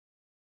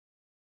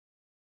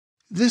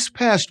This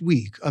past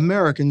week,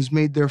 Americans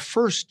made their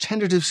first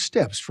tentative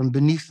steps from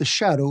beneath the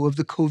shadow of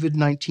the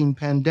COVID-19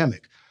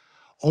 pandemic,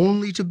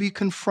 only to be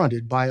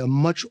confronted by a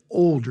much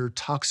older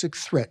toxic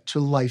threat to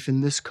life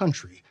in this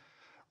country: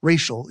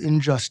 racial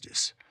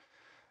injustice.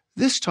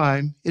 This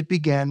time, it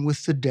began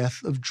with the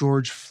death of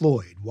George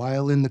Floyd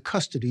while in the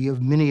custody of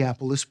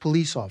Minneapolis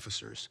police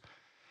officers.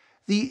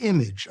 The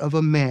image of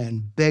a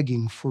man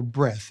begging for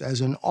breath as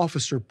an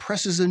officer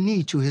presses a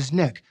knee to his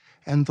neck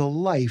and the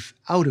life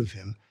out of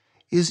him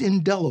is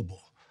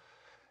indelible.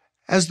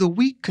 As the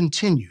week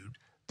continued,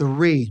 the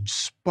rage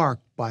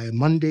sparked by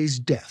Monday's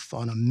death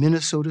on a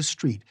Minnesota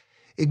street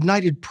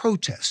ignited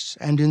protests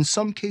and, in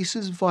some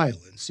cases,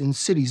 violence in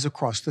cities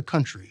across the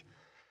country.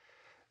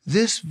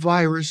 This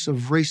virus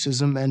of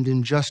racism and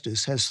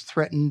injustice has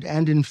threatened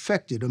and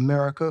infected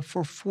America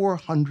for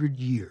 400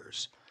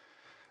 years.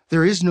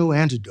 There is no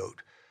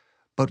antidote,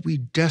 but we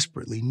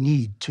desperately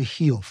need to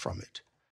heal from it.